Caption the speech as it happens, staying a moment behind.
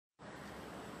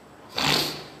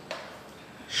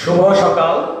শুভ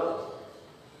সকাল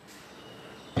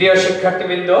প্রিয়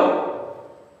শিক্ষার্থীবৃন্দ,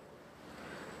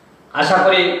 আশা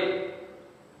করি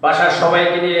বাসার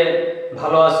সবাইকে নিয়ে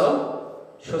ভালো আছো,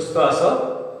 সুস্থ আছো।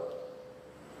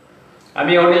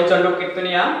 আমি অনিল চন্দ্র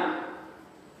কীর্তনিয়া,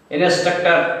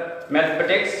 instructor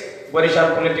mathematics, Barishal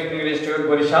polytechnic institute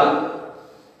Barishal.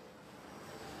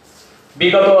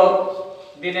 বিগত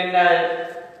দিনের ন্যায়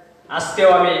আজকেও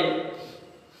আমি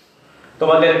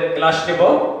তোমাদের ক্লাস নেব।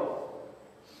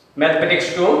 ম্যাথমেটিক্স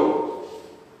 2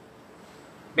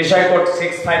 বিষয় কোড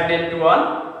 65921।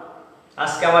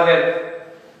 আজকে আমাদের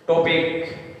টপিক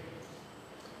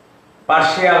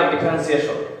পার্শিয়াল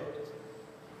ডিফারেন্সিয়েশন।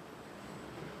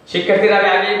 শিক্ষার্থীরা, আমি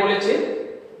আগেই বলেছি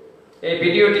এই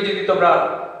ভিডিওটি যদি তোমরা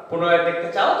পুনরায় দেখতে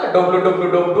চাও তো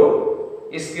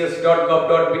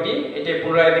www.skills.gov.bt এটি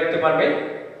পুনরায় দেখতে পারবে।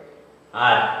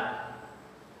 আর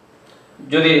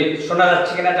যদি শোনা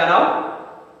যাচ্ছে কিনা জানাও।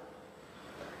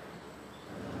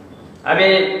 আমি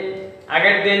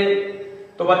আগের দিন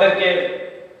তোমাদেরকে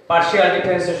পার্শিয়াল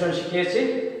ডিফারেন্সিয়েশন শিখিয়েছি,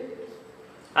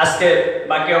 আজকে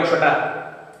বাকি অংশটা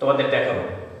তোমাদের দেখাবো।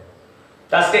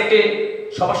 তো আজকে একটি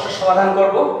সমস্যার সমাধান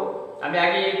করব। আমি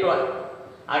একটু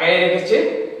আগে রেখেছি,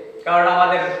 কারণ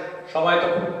আমাদের সময় তো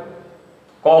খুব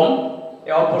কম,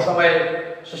 এই অল্প সময়ে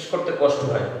শেষ করতে কষ্ট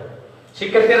হয়।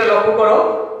 শিক্ষার্থীরা লক্ষ্য করো,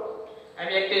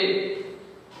 আমি একটি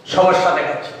সমস্যা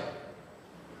দেখাচ্ছি।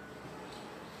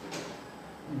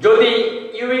 যদি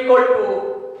u equal to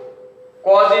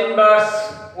cos inverse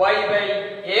y by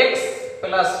x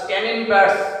plus tan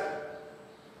inverse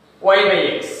y by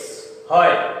x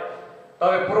হয়,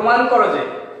 তবে প্রমাণ করো যে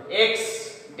x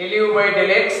del u by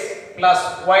del x plus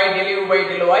y del u by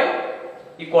del y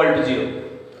equal to 0।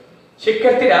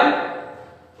 শিক্ষার্থীরা,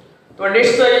 তোমরা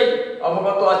নিশ্চয়ই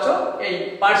অবগত আছো এই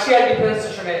পার্শিয়াল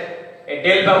ডিফারেন্সিয়েশনে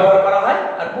ডেল ব্যবহার করা হয়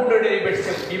আর পূর্ণ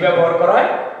ডেরিভেটিভে ডি ব্যবহার করা হয়,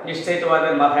 নিশ্চয়ই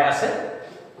তোমাদের মাথায় আছে।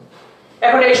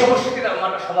 এখন এই সমস্যাটির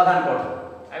আমরা সমাধান করব।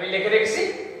 আমি লিখে রেখেছি,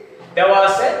 দেওয়া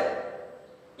আছে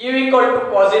u equal to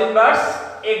cos inverse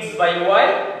x by y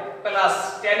plus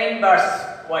tan inverse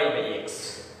y by x।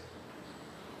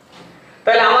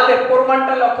 তাহলে আমাদের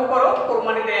প্রমাণটা লক্ষ্য করো,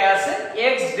 প্রমাণে দেয়া আছে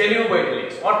x del u by del x,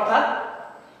 অর্থাৎ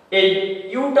এই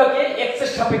u টাকে x এর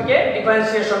সাপেক্ষে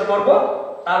ডিফারেন্সিয়েশন করব,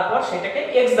 তারপর সেটাকে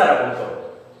x দ্বারা গুণ করব।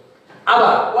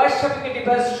 আবার y এর সাপেক্ষে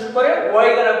ডিফারেন্সিয়েশন করে y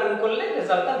দ্বারা গুণ করলে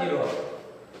রেজাল্টটা 0 হবে।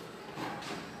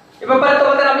 এ ব্যাপারে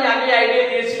তোমাদের আমি আগে আইডিয়া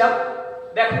দিয়েছিলাম।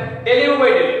 দেখো, del u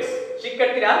by del x।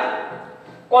 শিক্ষার্থীরা,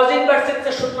 cos inverse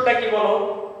এর সূত্রটা কি বলো?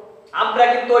 আমরা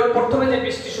কিন্তু ওই প্রথমে যে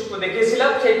 20টি সূত্র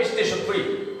দেখিয়েছিলাম সেই 20টি সূত্রই।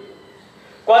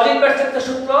 cos inverse এর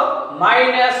সূত্র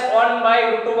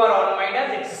 -1/√1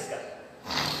 - x স্কয়ার।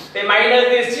 তাই মাইনাস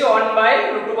দিয়েছি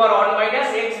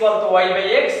 1/√1 - x বলতো y by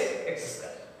x x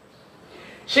square.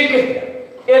 শিক্ষার্থীরা,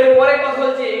 এরপরে কথা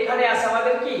হচ্ছে এখানে আছে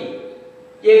আমাদের কি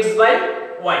x by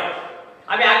y।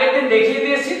 আমি আগের দিন দেখিয়ে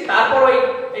দিয়েছি, তারপর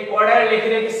এই কোঅর্ডিনেট লিখে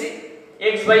রেখেছি,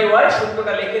 x by y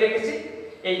সূত্রটা লিখে রেখেছি।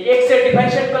 এই x এর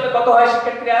ডিফারেন্সিয়েট করলে কত হয়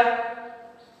শিক্ষার্থীরা?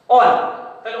 1।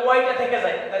 তাহলে y টা থেকে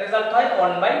যায়, তার রেজাল্ট হয়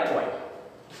 1/y।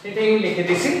 এটাই লিখে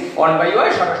দিয়েছি, 1/y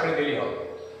সরাসরি দিলেই হবে।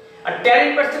 আর tan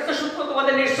ইনভার্স এর সূত্র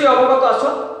তোমাদের নিশ্চয়ই অবগত আছো।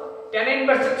 tan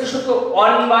ইনভার্স এর সূত্র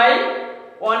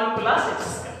 1/1 + x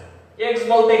স্কয়ার। x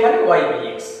বলতে এখানে y by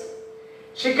x।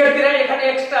 শিক্ষার্থীরা, এখানে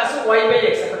x টা আছে y by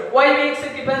x। এখন y by x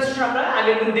এর ডিফারেন্সিয়েশন আমরা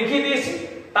আগের দিন দেখিয়ে দিয়েছি,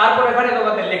 তারপর এখানে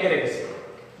তোমাদের লিখে রেখেছি।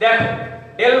 দেখো,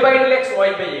 del by del x y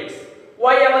by x,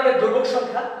 y আমাদের ধ্রুবক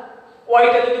সংখ্যা, y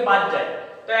টা যদি বাদ যায়,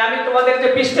 তাই আমি তোমাদের যে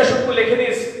 20টা সূত্র লিখে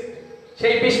দিয়েছি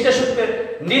সেই 20টা সূত্রের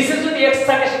নিচে যদি x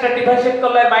থাকে সেটা ডিফারেন্সিয়েট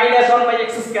করলে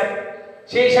 -1/x স্কয়ার,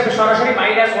 সেই হিসাবে সরাসরি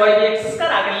 -y by x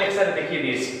স্কয়ার আগের লেকচারে দেখিয়ে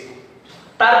দিয়েছি।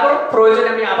 তারপর প্রয়োজনে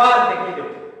আমি আবার দেখিয়ে দেব।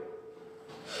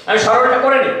 আমি সরলটা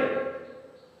করে নিই।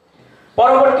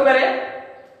 পরবর্তীবারে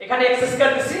এখানে x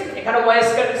স্কয়ার দিছি, এখানে y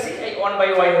স্কয়ার দিছি, এই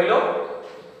 1/y হলো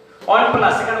 1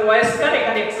 প্লাস এখানে y স্কয়ার,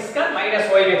 এখানে x square -y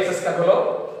x square হলো।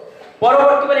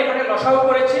 পরবর্তীবারে এখানে লসাগু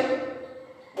করেছি,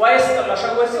 y স্কয়ার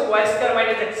লসাগু হয়েছে y square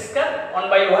 - x square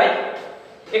 1/y।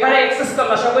 এখানে x স্কয়ার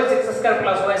লসাগু হয়েছে x স্কয়ার +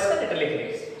 y স্কয়ার, এটা লিখে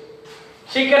রেখেছি।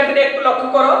 শিক্ষার্থীরা, একটু লক্ষ্য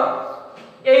করো,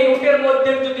 এই রুটের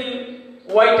মধ্যে যদি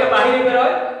y টা বাইরে বের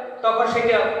হয় তখন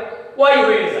সেটা y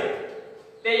হয়ে যায়।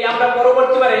 তাই আমরা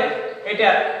পরবর্তীবারে এটা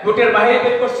রুটের বাইরে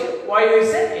বের করছি, y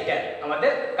হইছে, এটা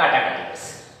আমাদের কাটাকাটি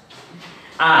আছে।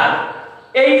 আর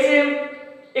এই যে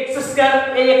x স্কয়ার,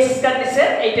 এই x স্কয়ার নিচে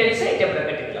এইটা নিচে, এটা আমরা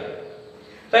কেটে দিলাম।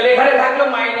 তাহলে এখানে থাকলো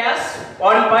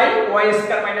 -1/y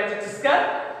স্কয়ার - x স্কয়ার,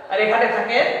 আর এখানে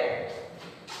থাকে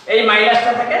এই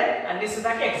মাইনাসটা থাকে, আর নিচে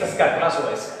থাকে x স্কয়ার +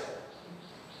 y স্কয়ার।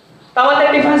 তো আমাদের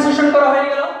ডিফারেন্সিয়েশন করা হয়ে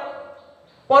গেল।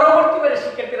 পরবর্তীবারে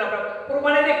শিক্ষার্থীরা আমরা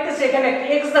প্রমাণে দেখতেছি এখানে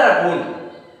x দ্বারা গুণ।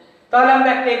 তাহলে আমরা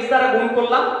একটা x দ্বারা গুণ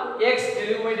করলাম, x del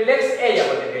u by del x, এই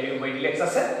আমাদের del u by del x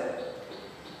আছে।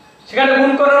 সেখানে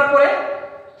গুণ করার পরে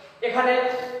এখানে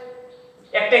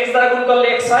একটা x দ্বারা গুণ করলে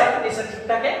x হয়, নিচে ঠিক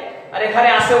থাকে, আর এখানে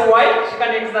আছে y,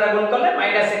 সেখানে x দ্বারা গুণ করলে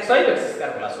 -x হয় x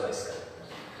square plus y square.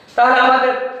 তাহলে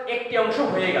আমাদের একটি অংশ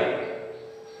হয়ে গেল।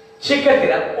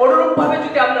 শিক্ষার্থীরা অনুরূপভাবে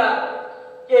যদি আমরা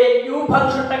এই u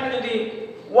ফাংশনটাকে যদি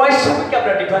y এর সাপেক্ষে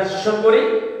আমরা ডিফারেন্সিয়েশন করি,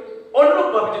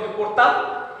 অনুরূপভাবে যদি করতাম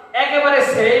একেবারে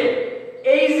সেম,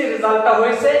 এই যে রেজাল্টটা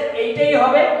হয়েছে এইটাই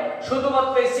হবে,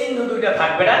 শুধুমাত্র এই চিহ্ন দুইটা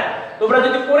থাকবে না। তোমরা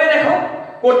যদি করে দেখো,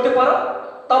 করতে পারো,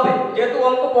 তবে যেহেতু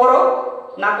অঙ্ক পড়ো,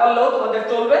 না করলেও তোমাদের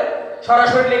চলবে,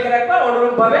 সরাসরি লিখে রাখবা।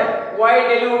 অনুরূপভাবে y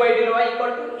del u by del y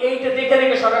equal to এইটা দেখে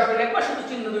রেখে সরাসরি লিখবা, শুধু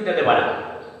চিহ্ন দুইটা দেবা না।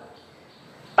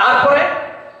 তারপরে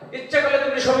ইচ্ছা করলে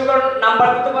তুমি সমীকরণ নাম্বার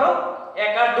দিতে পারো,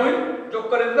 1 আর 2 যোগ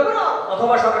করে দিতে পারো,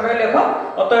 অথবা সরাসরি লেখো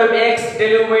অতএব x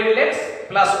del u by del x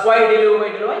plus y del u by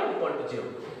del y equal to 0।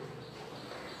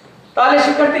 তাহলে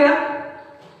শিক্ষার্থীরা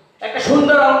একটা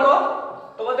সুন্দর অঙ্ক,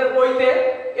 তোমাদের বইতে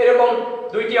এরকম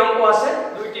দুইটি অঙ্ক আছে,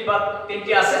 দুইটি বা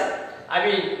তিনটি আছে,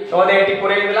 আমি তোমাদের এটি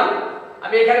করে দিলাম।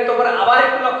 আমি এখানে তোমরা আবার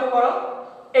একটু লক্ষ্য করো,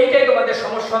 এইটাই তোমাদের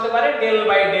সমস্যা হতে পারে, del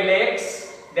by del x,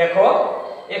 দেখো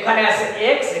এখানে আছে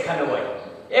x, এখানে y,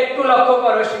 একটু লক্ষ্য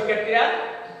করো শিক্ষার্থীরা,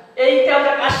 এইটা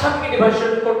আমরা কার সাপেক্ষে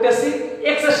ডিফারেন্সিয়েট করতেছি,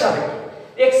 x এর সাপেক্ষে।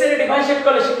 x এর ডিফারেন্সিয়েট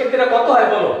করলে শিক্ষার্থীরা কত হয়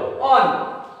বলো, 1,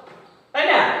 তাই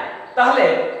না? তাহলে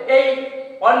এই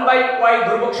 1 by y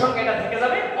ধ্রুবক সংখ্যা এটা থেকে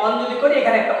যাবে, 1 যদি করি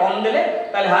এখানে একটা 1 দিলে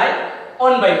তাহলে হয়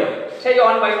 1 by y, সেই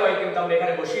 1 by y কিন্তু আমরা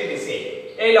এখানে বসিয়ে দিছি।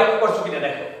 এই লক্ষ্য করছো কিনা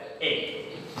দেখো, এই।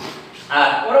 আর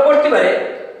পরবর্তীবারে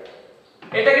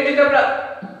এটাকে যদি আমরা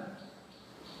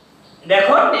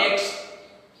দেখো নেক্সট,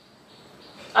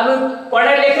 আমি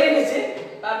পড়ায় লিখে রেখেছি,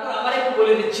 তারপর আবার একটু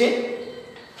বলে দিচ্ছি।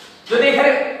 যদি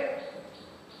এখানে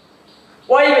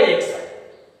y by x হয়,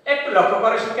 একটু লক্ষ্য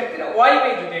করো শিক্ষার্থীরা, y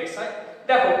by যদি x হয়,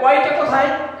 দেখো y টা কোথায়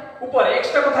উপরে, x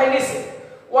টা কোথায় নিচে,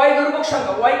 y ধ্রুবক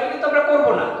সংখ্যা, y কে কিন্তু আমরা করব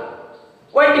না,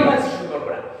 y ডিফারেন্সিয়েশন করব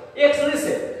না, x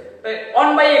নিচে, তাই 1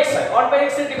 by x হয়। 1 by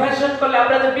x এর ডিফারেন্সিয়েশন করলে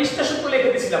আমরা যে 20টা সূত্র লিখে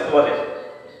দিয়েছিলাম তোমাদের,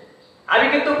 আমি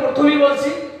কিন্তু প্রথমেই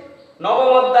বলছি নবম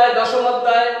অধ্যায়, দশম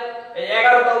অধ্যায়,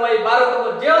 11তম, 12তম,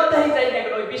 যে অধ্যায়ে যাই না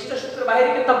কেন ওই 20টা সূত্রের বাইরে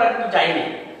কিন্তু আমরা কিন্তু যাইনি।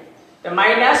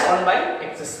 -1 by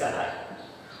x স্কয়ার হয়,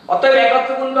 অতএব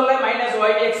একত্র গুণ করলে -y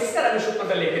by x স্কয়ার, আমি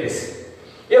সূত্রটা লিখে দিয়েছি।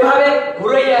 এভাবে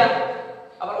ঘুরাইয়া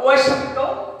আবার y এর সাপেক্ষে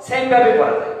সেম ভাবে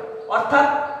করা যায়। অর্থাৎ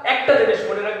একটা জিনিস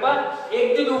মনে রাখবা, x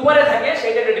যদি উপরে থাকে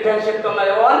সেটাকে ডিফারেন্সিয়েট করলে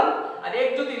 1, আর x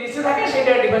যদি নিচে থাকে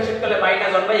সেটাকে ডিফারেন্সিয়েট করলে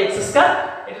 -1 by x স্কয়ার।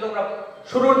 এটা তোমরা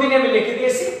শুরুর দিনে আমি লিখে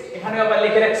দিয়েছি, এখানে আবার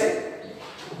লিখে রাখছি।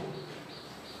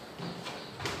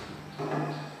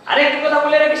 আরেকটা কথা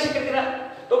বলে রাখি শিক্ষার্থীরা,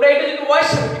 তোমরা এটা যদি y এর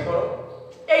সাপেক্ষে করো,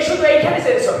 এই শুধু এইখানে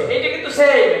চেঞ্জ হবে, এইটা কিন্তু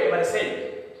সেম, একেবারে সেম,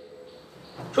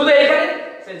 শুধু এইখানে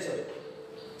চেঞ্জ হবে।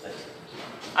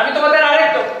 আমি তোমাদের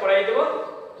আরেকটা করাই দেব,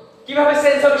 কিভাবে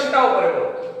চেঞ্জ হবে সেটাও করে দেব।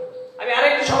 আমি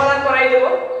আরেকটু সমাধান করাই দেব,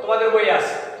 তোমাদের বইয়ে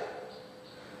আছে।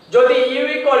 যদি u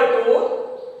ইকুয়াল টু,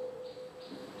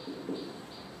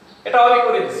 এটা আমি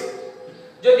করে দিছি,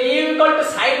 যদি u equal to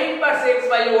sin inverse x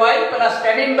by y plus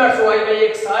tan inverse y by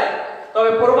x হয়,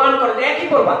 তবে প্রমাণ করে যে একই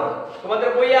প্রমাণ, তোমাদের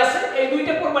বইয়ে আছে, এই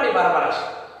দুইটা প্রমাণই বারবার আসে।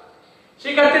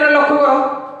 শিক্ষার্থীরা লক্ষ্য করো,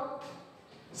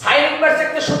 sin ইনভার্স x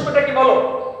এর সূত্রটা কি বলো,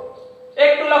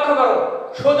 একটু লক্ষ্য করো,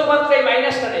 শুধুমাত্র এই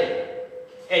মাইনাসটা নেই,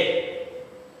 এই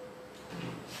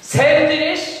সেম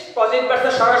জিনিস cos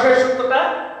ইনভার্সের সরাসরি সূত্রটা,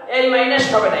 এই মাইনাস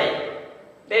হবে না,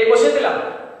 এই বসে দিলাম।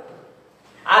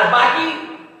 আর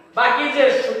বাকি যে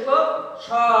সূত্র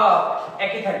সব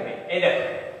একই থাকবে, এই দেখো,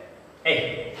 এই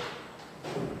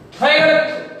হয়ে গেল।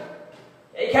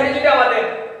 এইখানে যদি আমাদের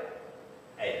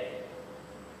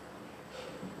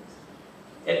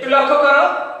একটু লক্ষ্য করো,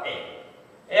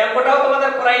 এই অঙ্কটাও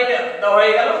তোমাদের করাই দেওয়া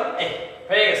হয়ে গেল, এই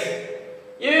হয়ে গেছে।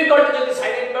 u ইকুয়াল টু যদি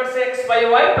sin inverse x by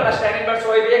y plus tan inverse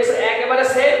y by x, একেবারে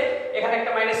সেম, এখানে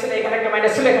একটা মাইনাস ছিল, এখানে একটা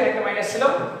মাইনাস ছিল, এখানে একটা মাইনাস ছিল,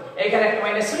 এইখানে একটা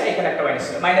মাইনাস ছিল, এখানে একটা মাইনাস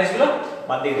ছিল, মাইনাসগুলো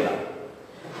বাদ দিয়ে দিলাম।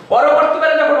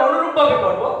 পরবর্তীবারে যখন অনুরূপভাবে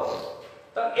করব,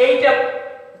 তো এইটা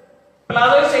প্লাস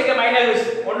হইছে, এইটা মাইনাস হইছে,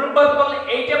 অনুরূপভাবে করলে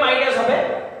এইটা মাইনাস হবে,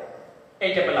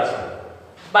 এইটা প্লাস হবে,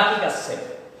 বাকি কাজ সেম।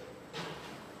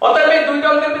 অতএব এই দুইটা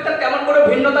অঙ্কের ভিতরে তেমন কোনো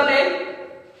ভিন্নতা নেই,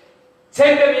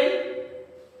 সেম বেবি,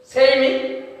 সেমই,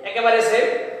 একেবারে সেম।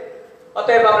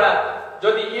 অতএব আমরা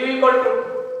যদি u equal to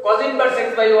cos inverse x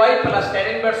by y plus tan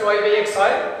inverse y by x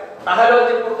হয়, তাহলেও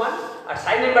যে প্রমাণ, আর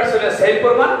sin ইনভার্স হলে সেম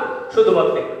প্রমাণ,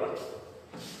 শুধুমাত্র একটু প্রমাণ।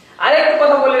 আরেকটা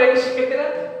কথা বলে রাখি শিক্ষার্থীরা,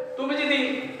 তুমি যদি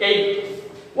এই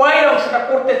y এর অংশটা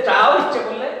করতে চাও ইচ্ছে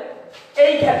করলে,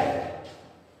 এইখানে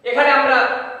এখানে আমরা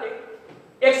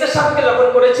x এর সাপেক্ষে যখন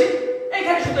করেছি,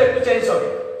 এইখানে শুধু একটু চেঞ্জ হবে।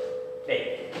 এই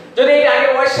যদি এই আগে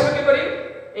y এর সাপেক্ষে করি,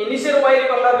 এই নিচের y এর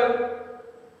করলে হবে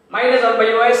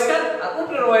 -1/y স্কয়ার আর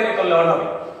উপরের y এর করলে 1 হবে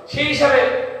সেই হিসাবে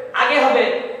আগে হবে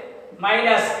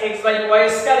 -x/y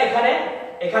স্কয়ার এখানে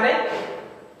এখানে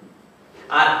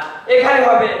আর এখানে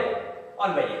হবে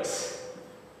 1/x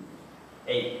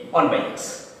এই 1/x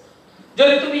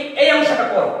যদি তুমি এই অংশটা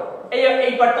করো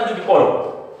এই পার্টটা যদি করো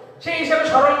সেই হিসাবে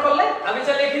সরল করলে আমি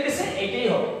যা লিখে দিছি এইটাই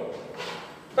হবে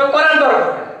তো করার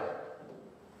দরকার নেই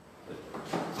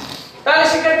তাহলে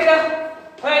শিক্ষার্থীরা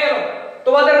হয়ে গেল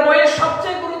তোমাদের বইয়ের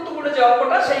সবচেয়ে গুরুত্বপূর্ণ যে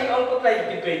অঙ্কটা সেই অঙ্কটাই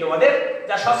কিন্তু এই তোমাদের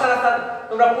যা সচরাচর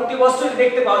তোমরা প্রতি বছরই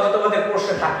দেখতে পাও যে তোমাদের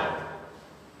প্রশ্নে থাকে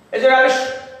এজন্য আমি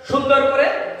সুন্দর করে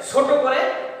ছোট করে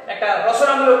একটা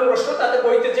রচনামূলক প্রশ্ন তাতে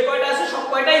বইতে যে কয়টা আছে সব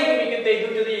কয়টাই তুমি কিন্তু এই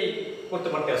দুটো দিয়ে করতে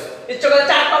পারতেছো ইচ্ছা করে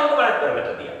চারটা অঙ্ক বানাতে পারবে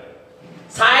এটা দিয়ে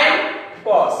sin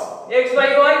cos x/y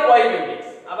y/x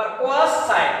আবার cos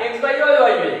sin x/y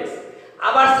y/x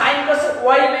আবার sin cos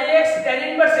y/x tan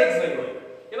inverse x/y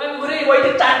এবার ঘুরে এই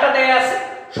বইতে চারটা দেয়া আছে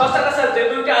সচরাচর যে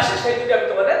দুটো আসে সেই দুটো আমি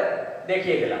তোমাদের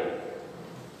দেখিয়ে দিলাম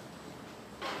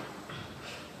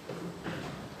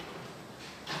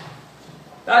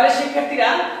তাহলে শিক্ষার্থীরা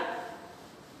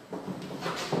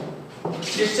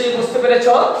নিশ্চয়ই বুঝতে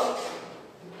পেরেছো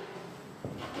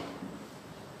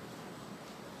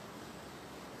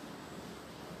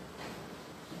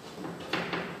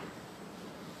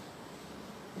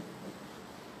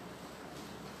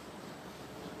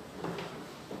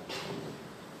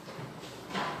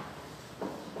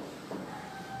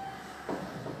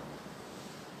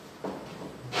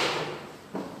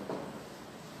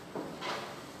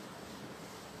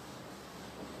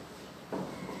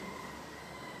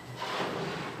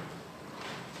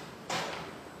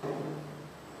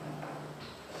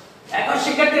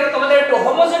শিক্ষার্থীরা তোমাদের একটু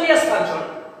হোমোজেনিয়াস ফাংশন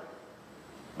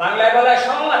বাংলায় বলা হয়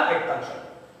সমমাত্রিক ফাংশন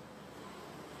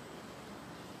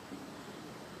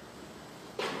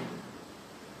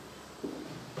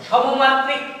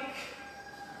সমমাত্রিক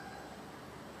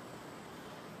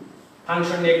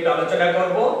ফাংশন নিয়ে একটু আলোচনা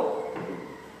করব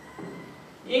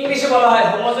ইংলিশে বলা হয়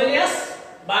হোমোজেনিয়াস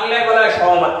বাংলায় বলা হয়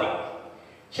সমমাত্রিক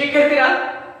শিক্ষার্থীরা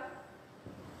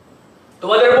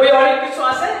তোমাদের বইয়ে অনেক কিছু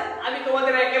আছে আমি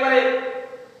তোমাদের একেবারে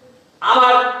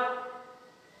আমার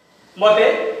মতে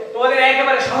তোমাদের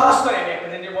একেবারে সহজ করে আমি একটা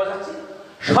জিনিস বোঝাচ্ছি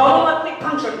সমমাত্রিক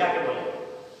ফাংশন কাকে বলে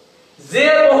যে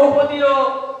বহুপদীয়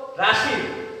রাশির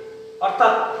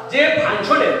অর্থাৎ যে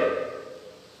ফাংশনের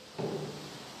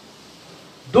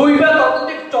দুই বা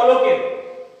ততোধিক চলকের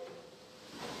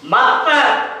মাত্রা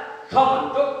সমান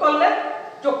যোগ করলে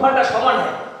যোগফলটা সমান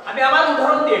হয় আমি আমার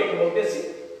উদাহরণ দিয়ে একটু বলতেছি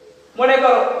মনে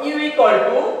করো u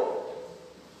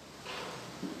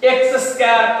x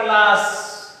স্কয়ার প্লাস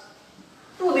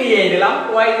 2 দিয়ে দিলাম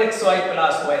yxy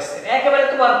প্লাস y স্কয়ার একেবারে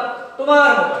তোমার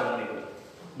মত মনে করি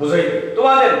বুঝাই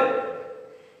তোমাদের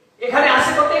এখানে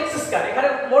আছে কত x স্কয়ার এখানে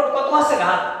মোট কত আছে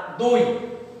ঘাত 2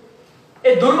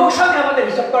 এই ধ্রুবক সংখ্যা আমাদের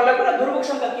হিসাব করা লাগবে না ধ্রুবক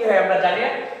সংখ্যা কি হয় আমরা জানি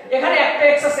এখানে একটা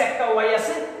x আছে একটা y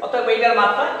আছে অতএব এইটার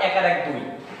মাত্রা 1 আর 1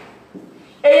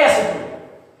 2 এই আছে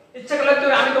ইচ্ছা করলে তো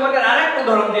আমি তোমাকে আরেকটা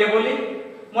উদাহরণ দিয়ে বলি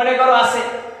মনে করো আছে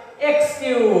x³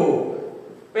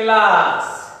 plus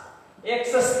x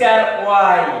square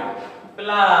y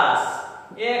plus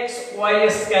xy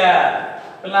square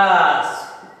plus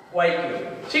y³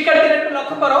 শিক্ষার্থীরা একটু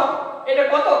লক্ষ্য করো এটা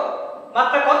কত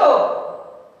মাত্রা কত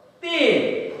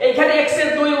 3 এইখানে x এর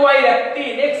 2 y এর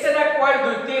 3 x এর 1 y এর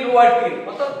 2 3 y এর 3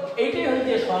 অর্থাৎ এইটাই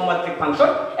হচ্ছে সমমাত্রিক ফাংশন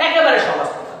একেবারে সহজ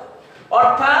কথা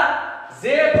অর্থাৎ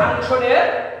যে ফাংশনের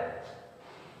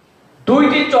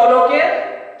দুইটি চলকের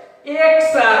x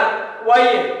আর y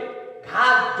এর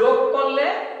ঘাত যোগ করলে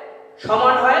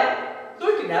সমান হয়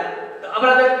দুইটি না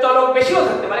আমাদের চলক বেশিও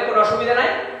থাকতে পারে কোনো অসুবিধা নাই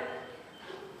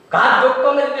ঘাত যোগ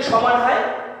করলে যদি সমান হয়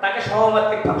তাকে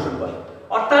সমমাত্রিক ফাংশন বলে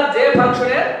অর্থাৎ যে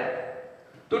ফাংশনের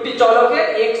দুটি চলকের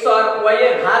x আর y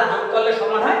এর ঘাত যোগ করলে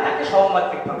সমান হয় তাকে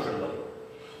সমমাত্রিক ফাংশন বলে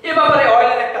এই ব্যাপারে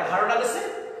অয়েলের একটা ধারণা আছে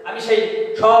আমি সেই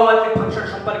সমমাত্রিক ফাংশন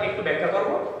সম্পর্কে একটু ব্যাখ্যা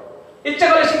করব ইচ্ছা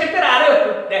করে সেক্ষেত্রে আরো একটু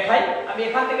দেখাই আমি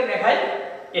এখান থেকে দেখাই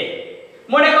এ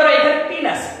মনে করো এখানে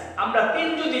 3 আছে আমরা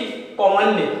 3 যদি কমন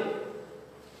নিই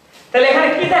তাহলে এখানে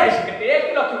কি থাকে সেক্ষেত্রে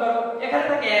একটু লক্ষ্য করো এখানে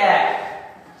থাকে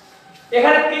 1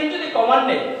 এখানে 3 যদি কমন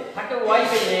নেই থাকে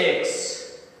y/x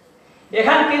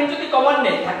এখানে 3 যদি কমন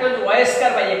নেই থাকে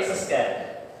y²/x²।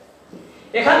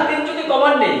 এখানে 3 যদি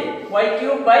কমন নেই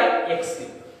y3/x3।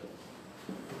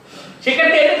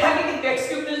 সেক্ষেত্রে এটা থাকে কিন্তু x³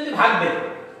 যদি ভাগ দেই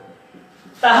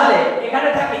তাহলে এখানে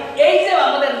থাকে এই যে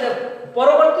আমাদের যে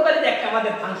পরবর্তীবারে যে একটা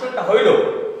আমাদের ফাংশনটা হইলো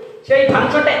সেই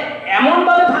ফাংশনটা এমন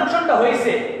ভাবে ফাংশনটা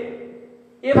হইছে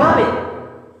এভাবে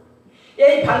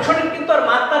এই ফাংশনের কিন্তু আর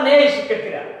মাত্রা নেই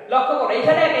শিক্ষার্থীরা লক্ষ্য করো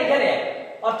এখানে এক এখানে এক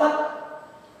অর্থাৎ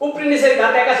উপরে নিচের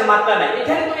ঘাত এক আছে, মাত্রা নাই,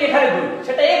 এখানে 2 এখানে 2,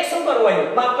 সেটা x হোক আর y হোক,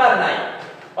 মাত্রা নাই।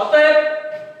 অতএব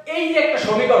এই যে একটা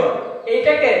সমীকরণ,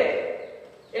 এইটাকে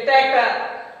এটা একটা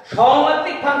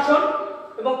সহমাত্রিক ফাংশন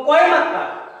এবং কয় মাত্রা?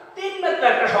 3 মাত্রা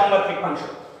একটা সহমাত্রিক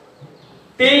ফাংশন।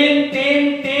 3 3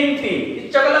 3 3,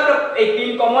 ইচ্ছা করলে আমরা এই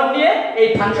 3 কমন নিয়ে এই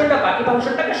ফাংশনটা বাকি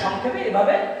ফাংশনটাকে সংক্ষেপে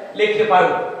এভাবে লিখতে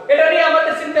পারবো। এটা নিয়ে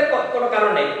আমাদের চিন্তার কোনো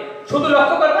কারণ নেই, শুধু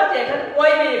লক্ষ্য করবা যে এখানে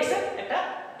y বাই x এর একটা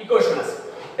ইকুয়েশন আছে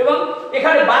এবং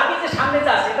এখানে বাকি যে সামনে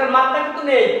যা আছে এটার মাত্রা কিন্তু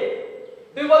নেই।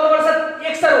 তুমি বলতে পারছো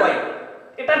x আর y,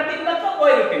 এটার 3 মাত্রা,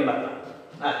 y এর 3 মাত্রা।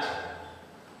 আচ্ছা,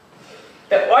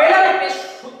 তো অয়লার একটা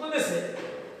সূত্র দিয়েছে,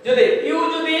 যদি u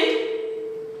যদি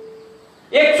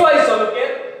xy চলকের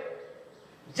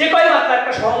যে কয় মাত্রা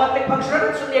একটা সহমাত্রিক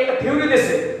ফাংশনের জন্য একটা থিওরি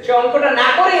দিয়েছে, সেই অঙ্কটা না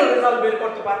করে রেজাল্ট বের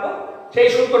করতে পারবো, সেই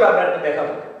সূত্রটা আমরা একটু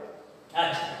দেখাবো।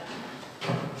 আচ্ছা,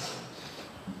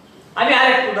 আমি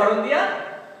আরেকটা উদাহরণ দিয়া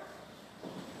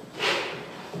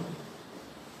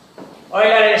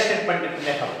অয়লারের স্টেটমেন্ট একটু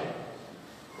দেখাবো।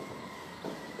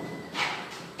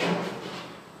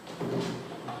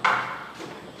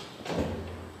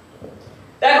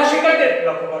 দেখো শিক্ষার্থী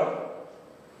লক্ষ্য করো,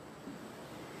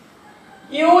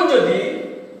 ইউ যদি,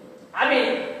 আমি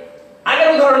আগের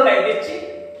উদাহরণটাই দিচ্ছি,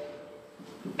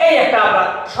 এই একটা আমরা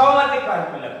সহমাত্রিক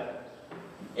ফাংশন লিখব,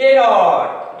 a dot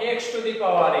x to the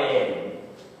power n,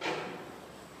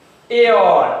 a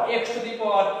on x to the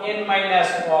power n minus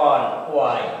 1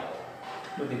 y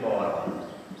to the power 1,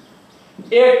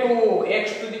 a2 x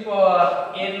to the power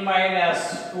n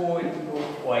minus 2 into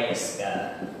y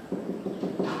square,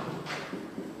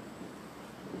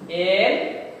 n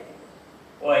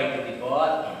y to the power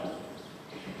n।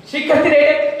 শিক্ষার্থীরা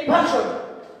এটা কি function?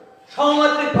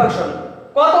 সহমাত্রিক function.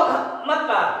 কত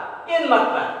মাত্রা? n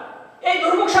মাত্রা। এই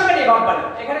ধ্রুবক সংখ্যা নিয়ে ভাববা না,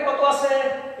 এখানে কত আছে?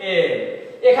 n,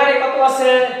 এখানে কত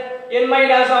আছে? n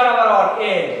মাইনাস 1 আবার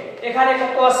n, এখানে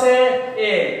কত আছে?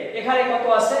 n, এখানে কত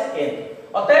আছে? n।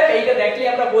 অতএব এইটা দেখলে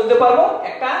আমরা বলতে পারবো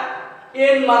একটা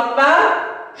n মাত্রা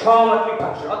সহমাত্রিক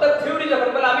ফাংশন। অতএব থিওরি যখন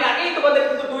বলে, আমি আগেই তোমাদের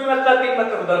কিন্তু 2 মাত্রা 3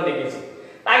 মাত্রার উদাহরণ দেখিয়েছি,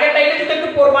 আগেরটা এটা যদি একটু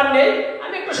প্রমাণ নেই,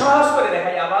 আমি একটু সহজ করে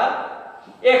দেখাই। আবার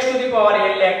x to the power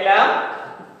n লিখলাম,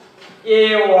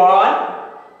 a1,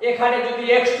 এখানে যদি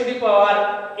x to the power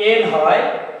n হয়,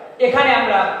 এখানে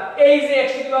আমরা এই যে x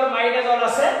to the power minus 1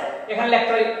 আছে, এখানে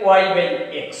লিখতে পারি y বাই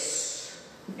x।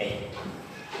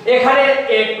 এখানে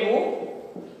a2,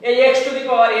 এই x to the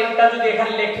power n টা যদি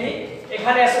এখানে লিখি,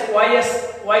 এখানে আছে y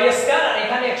স্কয়ার, আর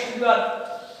এখানে x to the power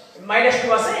minus 2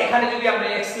 আছে, এখানে যদি আমরা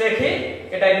x লিখি,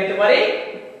 এটাই দিতে পারি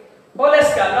হোল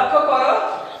স্কয়ার। লক্ষ্য করো,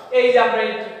 এই যে আমরা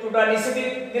এই 2টা নিচে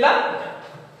দিলাম,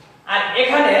 আর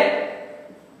এখানে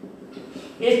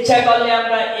ইচ্ছা করলে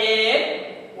আমরা a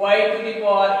y to the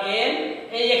power n,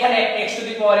 এই এখানে x to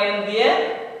the power n দিয়ে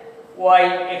y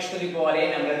x to the power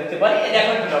n আমরা দিতে পারি। এই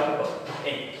দেখো কি লক্ষ্য করো,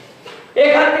 এই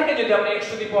এখান থেকে যদি আমরা x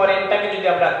to the power n টাকে যদি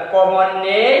আমরা কমন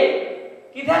নেই,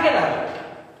 কি থাকে তাহলে?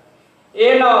 a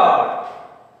not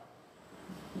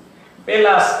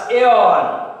plus a1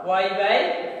 y by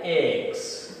x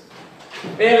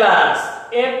plus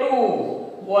a2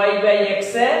 y by x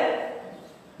এর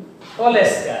হোল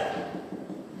স্কয়ার,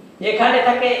 এখানে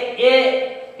থাকে a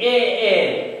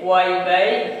y by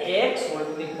x whole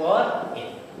to the power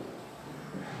n।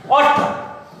 অর্থাৎ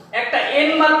একটা n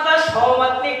মাত্রা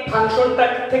সহমাত্রিক ফাংশনটা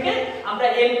থেকে আমরা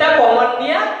n টা কমন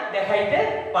নিয়ে দেখাইতে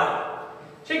পারি।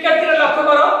 শিক্ষার্থীরা লক্ষ্য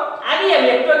করো, আমি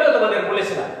একটু আগে তোমাদের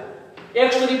বলেছিলাম x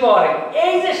to the power n,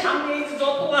 এই যে সামনে এই যে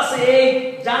যত আছে, এই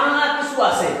জানা কিছু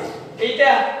আছে, এইটা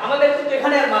আমাদের কিন্তু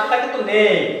এখানে আর মাত্রা কিন্তু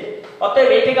নেই। অতএব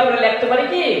এইটাকে আমরা লিখতে পারি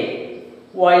কি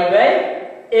y বাই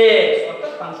x,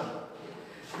 অর্থাৎ ফাংশন।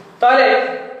 তাহলে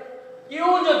u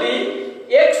যদি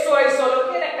x y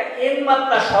চলকের একটা n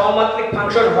মাত্রা সহমাত্রিক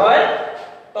ফাংশন হয়,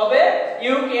 তবে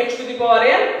u K x to the power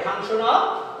n function of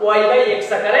y by x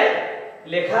আকারে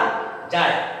লেখা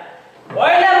যায়।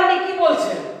 অয়লার উনি কি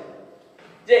বলছেন,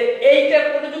 যে এইটা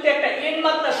কোনো যদি একটা n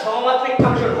মাত্রা সহমাত্রিক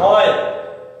ফাংশন হয়,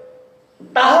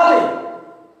 তাহলে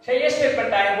সেই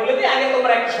স্টেটমেন্টটা আমি বলে দিই। আগে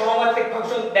তোমরা একটা সহমাত্রিক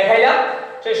ফাংশন দেখাইলাম,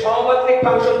 সেই সহমাত্রিক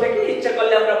ফাংশন থেকে ইচ্ছা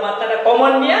করলে আমরা মাত্রাটা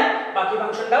কমন নিয়ে বাকি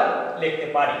ফাংশনটাও লিখতে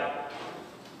পারি।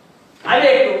 আমি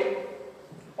একটু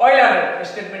অয়লারের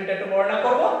স্টেটমেন্টটা একটু বর্ণনা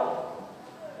করব।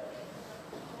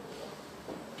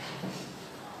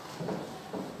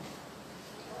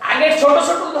 আগে ছোট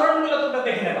ছোট উদাহরণগুলো তোমরা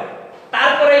দেখে নেবা,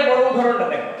 তারপরে এই বড় উদাহরণটা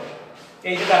দেখো।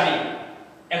 এই যেটা আমি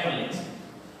এখন লিখছি,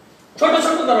 ছোট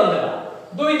ছোট উদাহরণ দেবা,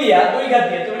 2 দিয়া 2 ঘাত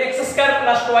দিয়ে তুমি x square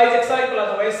plus 2yxy plus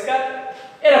y square,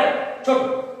 এরকম ছোট,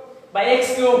 বা x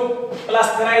cube plus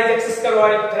 3x square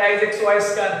y 3xy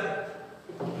square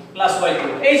plus y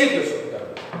cube, এই যে কিছু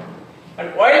উদাহরণ। আর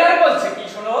অয়লার বলছে কি,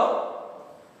 শোনো,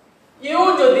 u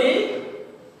যদি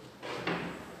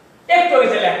একটু আগে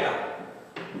লিখলাম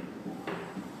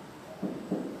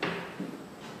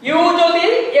u যদি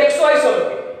xy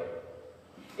চলকে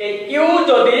এই u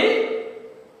যদি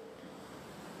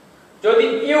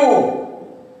u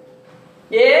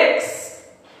x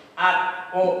আর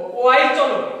y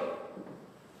চলকে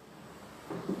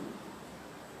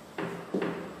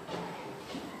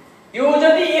u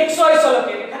যদি xy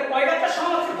চলকে এখানে কয় ঘাতের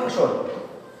সমানুপাতিক ফাংশন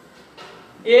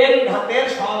n ঘাতের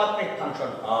সমানুপাতিক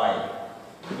ফাংশন হয়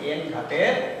n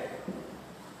ঘাতের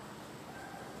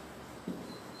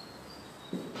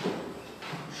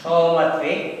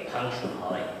সমানুপাতিক ফাংশন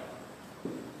হয়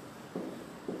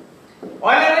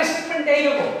অয়লারের স্টেটমেন্ট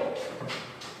এইরকম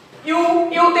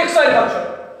u তে xy ফাংশন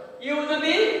u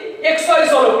যদি xy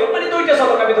চলকে মানে দুইটা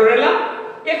চলক আমি ধরে নিলাম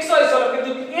xy চলকে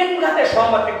যদি n ঘাতের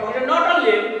সমানুপাতিক ফাংশন নট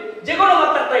অনলি যে কোনো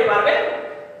মাত্রাটাই পারবে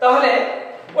তাহলে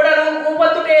ওটার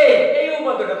উপপাদ্যটা এই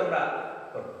উপপাদ্যটা তোমরা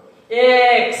করো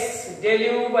x del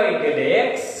u by del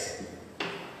x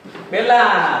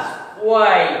plus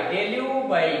y del u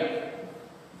by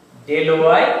del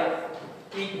y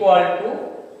equal to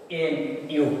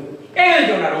nu এই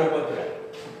জন্য উপপাদ্যটা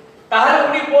তাহলে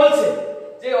উনি বলছে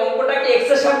যে অঙ্কটাকে x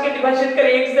এর সাপেক্ষে ডিফারেন্সিয়েট করে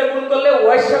x দিয়ে গুণ করলে y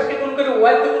এর সাপেক্ষে গুণ করে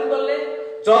y দিয়ে গুণ করলে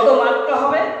যত মাত্রা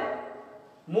হবে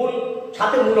মূল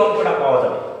সাথে মূল অঙ্কটা পাওয়া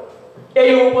যাবে এই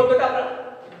উপপাদ্যটা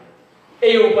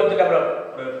আমরা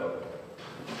প্রয়োগ করব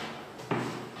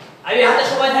আমি হাতে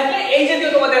সময় থাকলে এই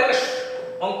জাতীয় তোমাদের একটা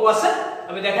অঙ্ক আছে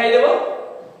আমি দেখাই দেব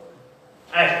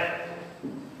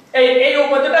এই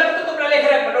উপপাদ্যটা কিন্তু তোমরা লিখে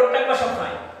রাখবে নোট রাখবে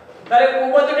সবসময় তাহলে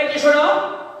উপপাদ্যটা কি শোনো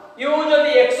u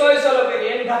যদি xy চলকের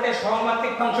n ঘাতের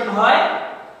সমানুপাতিক ফাংশন হয়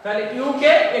তাহলে u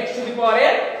K x to the power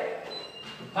n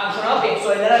function of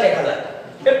xy দ্বারা লেখা যায়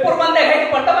এর প্রমাণ দেখাইতে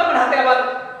পারতাম আমার হাতে আবার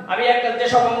আমি একটা যে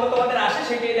সব অঙ্ক তোমাদের আসে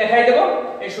সেটাই দেখাই দেব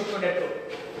এই সূত্রটা একটু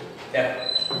দেখো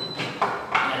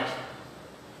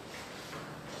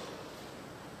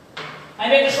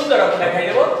আমি একটা সুন্দর অঙ্ক দেখাই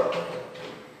দেব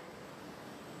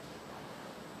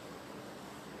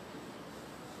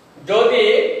যদি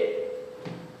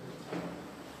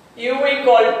u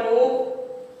equal to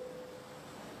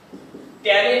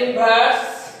tan inverse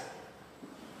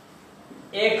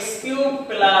x cube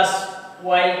plus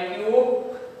y cube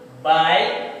by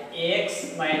x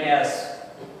minus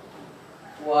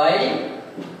y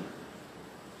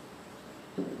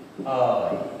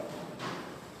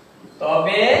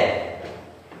তবে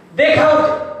দেখাও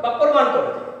বা প্রমাণ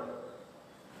করো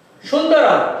সুন্দর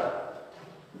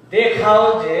দেখাও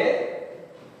যে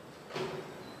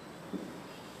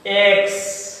x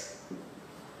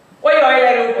ওই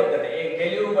Euler উপপাদ্যটা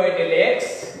del u by del x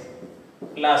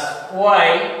plus y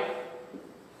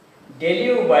del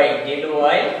u by del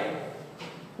y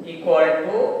equal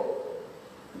to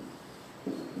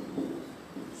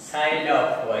sin of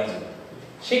y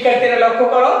শিক্ষার্থীরা লক্ষ্য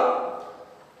করো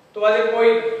তোমাদের বই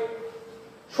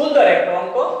সুন্দর একটা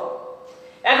অঙ্ক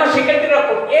এখন শিক্ষার্থীরা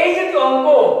এই যে অঙ্ক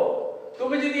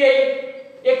তুমি যদি এই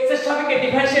x এর সাপেক্ষে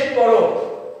ডিফারেন্সিয়েট করো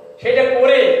সেটা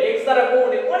করে x দ্বারা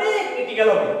গুণ অনেক ক্রিটিক্যাল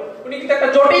হবে উনি কিন্তু একটা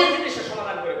জটিল জিনিসের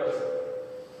সমাধান করে বলছে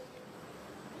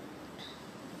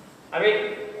আমি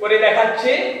করে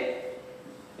দেখাচ্ছি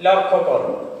লক্ষ্য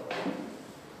করো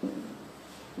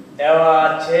দেওয়া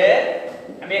আছে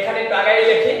আমি এখানে একটু আগাই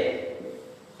লিখি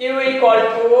u equal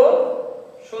to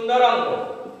সুন্দর অঙ্ক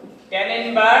tan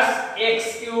inverse x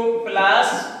cube plus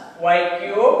y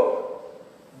cube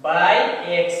by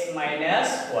x minus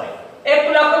y একটু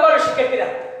লক্ষ্য করো শিক্ষার্থীরা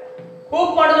খুব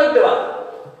মনোযোগ দেওয়া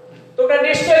তোমরা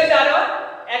নিশ্চয়ই জানো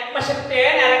এক পাশে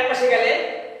tan আর এক পাশে গেলে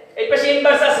এই পাশে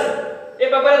ইনভার্স আছে এই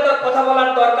ব্যাপারে তো কথা বলার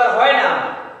দরকার হয় না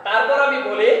তারপর আমি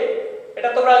বলি এটা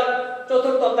তোমরা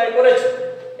চতুর্থ অধ্যায় করেছো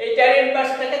এই tan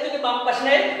ইনভার্সটাকে যদি বাম পাশে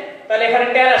নেই তাহলে এখানে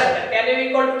tan আসে tan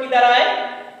ইকুয়াল টু কি দাঁড়ায়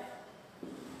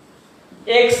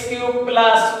x cube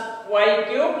plus y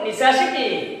cube নিচে আসে কি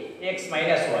x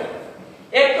minus y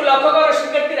একটু লক্ষ্য করো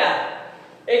শিক্ষার্থীরা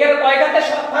এখানে কয় ঘাতের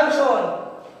সব ফাংশন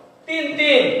 3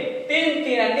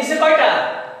 3 আর নিচে কয়টা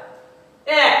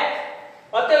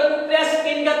 1 অতএব উপরে আছে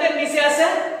 3 ঘাতের নিচে আছে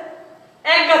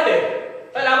 1 ঘাতের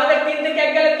তাহলে আমাদের 3 থেকে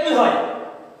 1 গেলে 2 হয়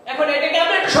এখন এটাকে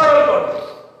আমরা একটু সরল করব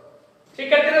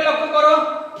শিক্ষার্থীরা লক্ষ্য করো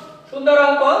সুন্দর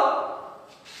অঙ্ক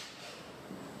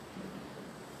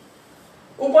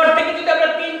উপর থেকে যদি আমরা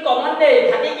 3 কমন নেই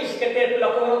থাকে কি শিক্ষার্থীরা একটু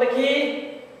লক্ষ্য করো দেখি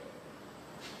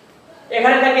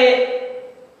এখানে থাকে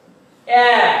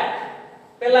 1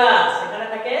 প্লাস এখানে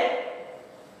থাকে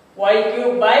y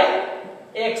cube by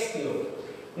x cube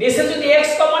নিচে যদি x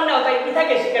কমন নাও তাই কি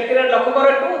থাকে শিক্ষার্থীরা লক্ষ্য করো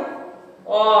একটু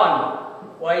on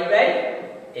y বাই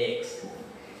x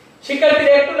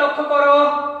শিক্ষার্থীরা একটু লক্ষ্য করো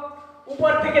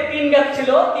উপর থেকে 3 ঘাত ছিল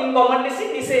 3 কমন নিছি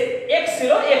নিচে x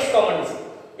ছিল x কমন নিছি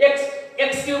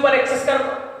x কিউব আর x স্কয়ার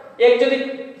এক যদি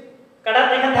কাটা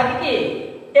এখানে থাকে কি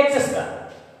x স্কয়ার।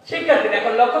 শিক্ষার্থী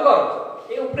এখন লক্ষ্য করো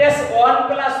এই উপরে 1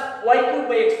 plus y cube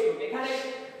by x cube, এখানে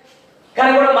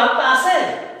কোনো মাত্রা আছে?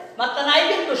 মাত্রা নাই,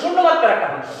 কিন্তু শূন্য মাত্রার একটা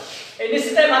ফাংশন। এই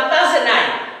নিচেটায় মাত্রা আছে? নাই।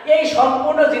 এই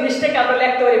সম্পূর্ণ জিনিসটাকে আমরা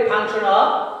লিখতে পারি function of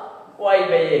y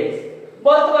by x।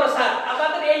 বলতে পারো স্যার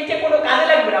আমাদের এইটা কোনো কাজে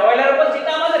লাগবে না, অয়লার উপর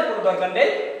যেটা আমাদের কোনো দরকার নেই,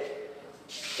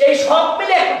 এই সব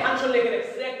মিলে একটা ফাংশন লিখে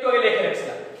রাখছি, একটু আগে লিখে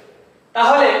রাখছিলাম।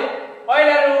 তাহলে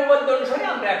অয়লারের উপপাদ্য অনুসারে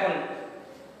আমরা এখন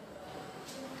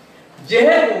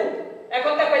যেহেতু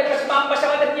এখন দেখো এই পাশে বাম পাশে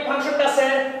আমাদের কি ফাংশনটা আছে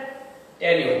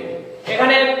tan u,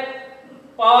 এখানে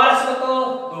পাওয়ার আছে কত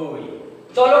 2,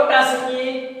 চলকটা আছে কি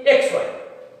xy।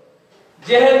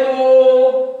 যেহেতু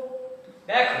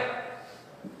দেখো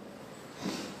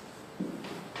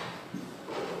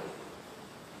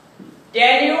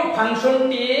tan u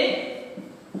ফাংশনটি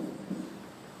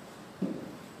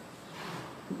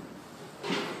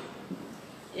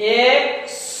x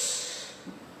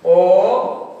ও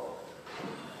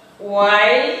y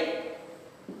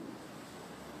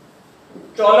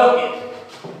চলকের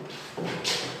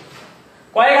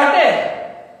কয় ঘাতে?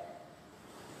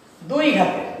 2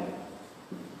 ঘাতে।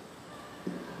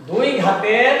 2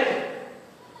 ঘাতের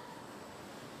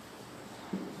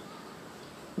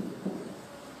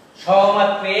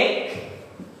সহমাত্রিক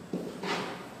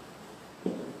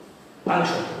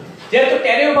ফাংশন। যেহেতু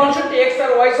tan u ফাংশনটি x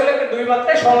আর y চলকের 2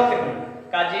 মাত্রায় সহমাত্রিক,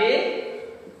 কাজে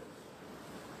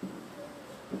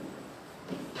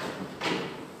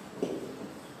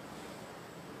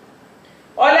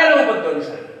অয়লারের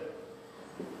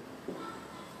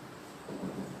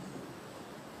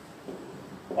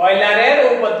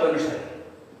উপপাদ্য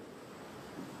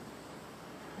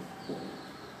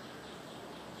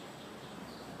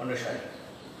অনুসারে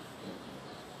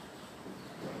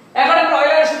এখন আমরা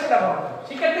অয়লারের সূত্রটা পাবো।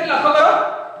 শিক্ষার্থী লক্ষ্য করো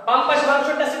বাম পাশে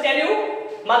ফাংশনটা আছে tan u,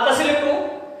 মাত্রা ছিল 2,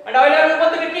 আর অয়লারের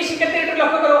উপপাদ্যটা কি শিক্ষার্থী একটু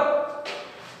লক্ষ্য করো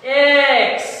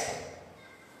x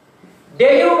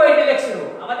del u by del x ছিল,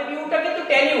 আমাদের uটা কিন্তু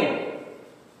tan u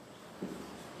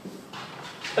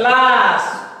plus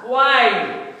y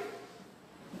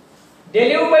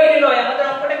del u by del y, আমাদের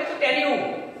অঙ্কটা কিন্তু tan u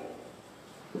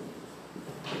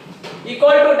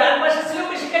ইকুয়াল টু ডান পাশে ছিল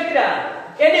কি শিক্ষার্থীরা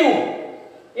n u,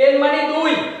 n মানে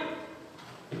 2,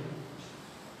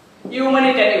 u মানে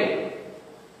tan u।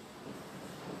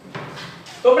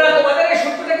 তোমরা তোমাদের এই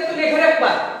সূত্রটা কিন্তু লিখে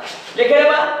রাখবা, লিখে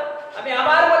রাখবা। আমি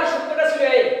আবার বলি সূত্রটা ছিল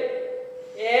এই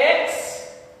x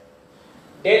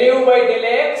del u by del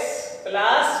x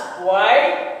plus y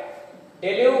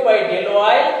del u by del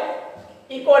y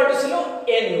equal to ছিল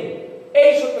nu। এই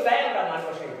সূত্রটাই আমরা মান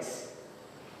বসাই দিছি।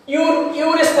 u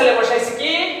এর স্থলে বসাইছি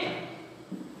কি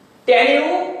tan u,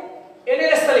 n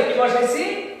এর স্থলে কি বসাইছি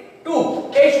 2।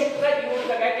 এই সূত্রটা u এর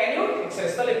জায়গায় tan u, x এর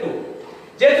স্থলে 2।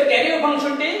 যেহেতু tan u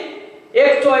ফাংশনটি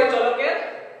x y চলকের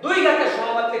 2 ঘাতের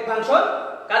সহমাত্রিক ফাংশন,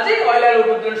 কাজেই অয়লারের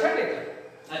উপপাদ্য অনুসারে লিখলাম।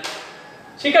 আচ্ছা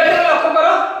শিক্ষার্থীরা লক্ষ্য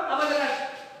করো আমাদের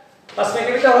 5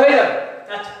 মিনিটের ভিতরে হয়ে যাবে।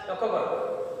 আচ্ছা লক্ষ্য করো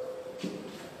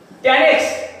tan x,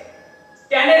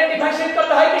 tan এর ডিফারেন্সিয়েট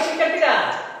করতে হয় কি শিক্ষার্থীরা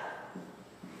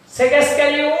sec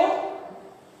square u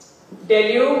del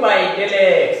u by del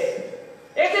x।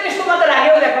 এই জিনিস তোমাদের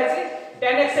আগেও দেখাইছি,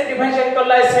 tan x এর ডিফারেন্সিয়েট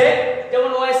করলে আছে যেমন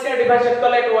y স্কয়ার ডিফারেন্সিয়েট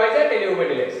করলে y যায় del u by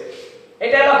del x।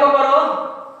 এটা লক্ষ্য করো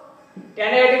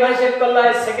tan এর ডিফারেন্সিয়েট করলে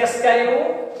sec স্কয়ার u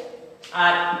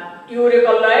আর u এর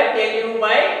করলে del u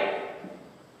by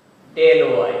del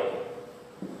y।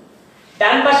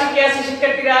 ডান পাশে কি আছে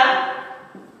শিক্ষার্থীরা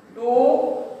 2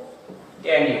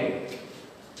 tan u।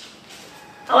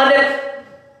 আমাদের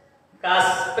কাজ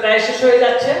প্রায় শেষ হয়ে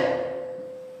যাচ্ছে।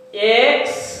 x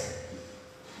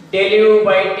del u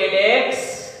by del x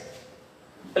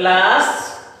plus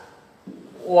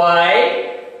y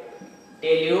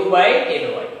del u by del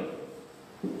y।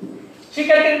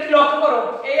 শিক্ষার্থীরা লক্ষ্য করো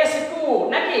এই আছে 2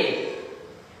 নাকি,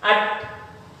 আর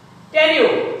tan u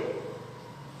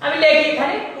আমি লিখি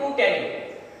এখানে 2 tan u।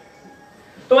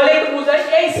 তোমাদের একটু বুঝাই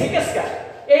এই sec স্কয়ার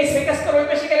ওই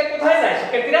পাশে গেলে কোথায় যায়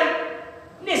শিক্ষার্থীরা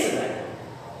নিচে যায়,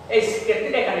 এই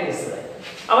শিক্ষার্থীরা এখানে নিচে যায়।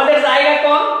 আমাদের জায়গা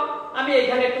কম, আমি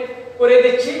এখানে একটু করে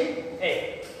দিচ্ছি।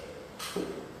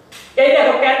 এই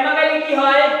দেখো tan বাঙালি কি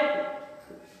হয়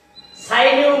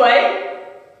sin u by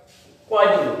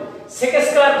cos u, sec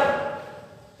square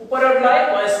উপরে উঠলে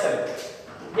cos স্কয়ার,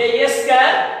 এই a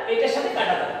স্কয়ার এটার সাথে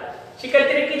কাটা যাবে।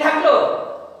 শিক্ষার্থীরা কি থাকলো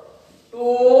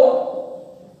 2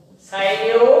 sin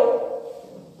u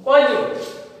cos u,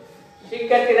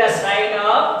 শিক্ষার্থীরা sin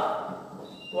of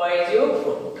cos u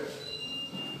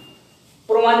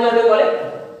প্রমাণ যদি বলে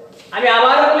আমি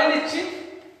আবার বলে দিচ্ছি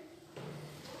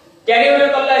tan u এর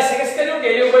করলে sec square u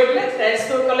del u by del x, tan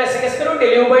square করলে sec square u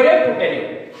del u by 2 tan u।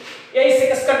 এই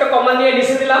sec স্কয়ারটা কমন নিয়ে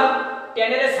নিচে দিলাম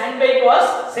tan এর sin by cos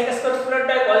sec square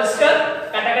পুরোটা cos স্কয়ার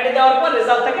কাটাকাটি দেওয়ার পর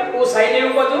রেজাল্ট থাকে 2 sin a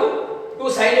cos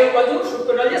 2 sin a cos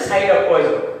সূত্রটা যে sin of cos।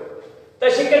 তো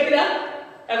শিক্ষার্থীরা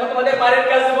এখন তোমাদের বারের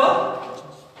কাজ দেব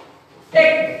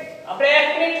আমরা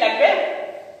 1 মিনিট লাগবে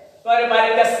পরে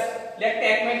বারের কাজ লিখতে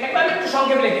 1 মিনিট লাগবে আমি একটু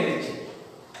সংক্ষেপে লিখে দিচ্ছি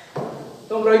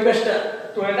তোমরা ওই পেজটা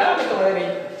তুলে নাও আমি তোমাদের এই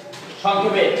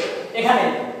সংক্ষেপে এখানে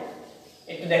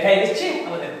একটু দেখাই দিচ্ছি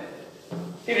আমাদের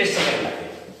 30 সেকেন্ড লাগবে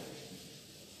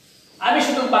আমি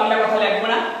শুধু বাংলা কথা লিখব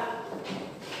না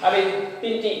আমি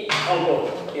তিনটি অঙ্ক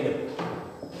দিয়ে দেব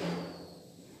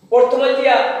প্রথমে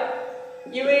দিয়া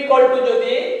u equal to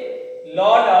যদি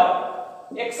log of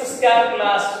x square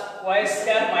plus y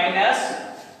square minus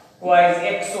y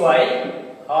xy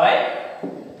হয়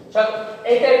সব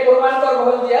এইটাই প্রমাণ করব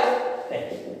হল দিয়া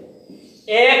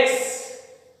x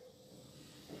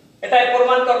এটাই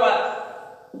প্রমাণ করবা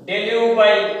del u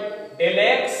by del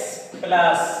x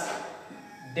plus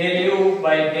del u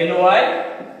by del y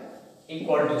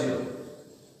equal to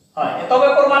 0 হয় তবে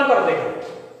প্রমাণ করো দেখো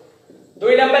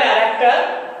দুই নম্বরে আরেকটা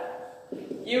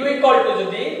u equal to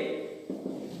যদি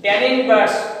tan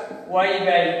inverse y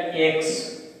by x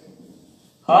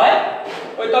হয়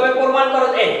ওই তবে প্রমাণ করো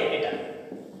এটা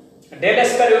del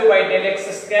square u by del x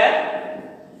square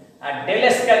R del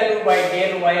square u by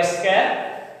del y square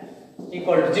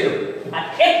equal to 0 আর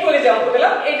একটু আগে যে অঙ্ক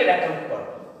দিলাম এইটা ব্যাখ্যা করো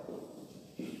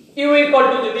u equal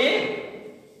to যদি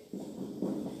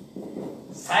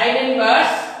sin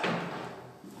inverse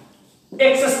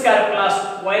x square plus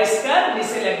y square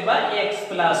নিচে লিখবা x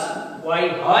plus y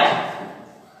হয়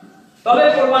তবে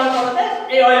প্রমাণ করতে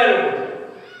এই অয়েলের উপর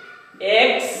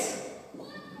x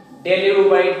del u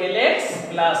by del x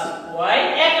plus y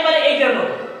একেবারে এইটার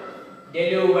মতো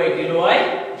del u by del y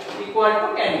equal to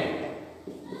tan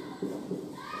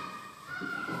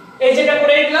এই যেটা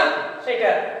করে দিলাম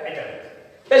সেটা এটা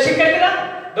তো শিক্ষার্থীরা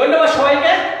ধন্যবাদ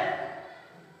সবাইকে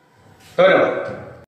ধন্যবাদ।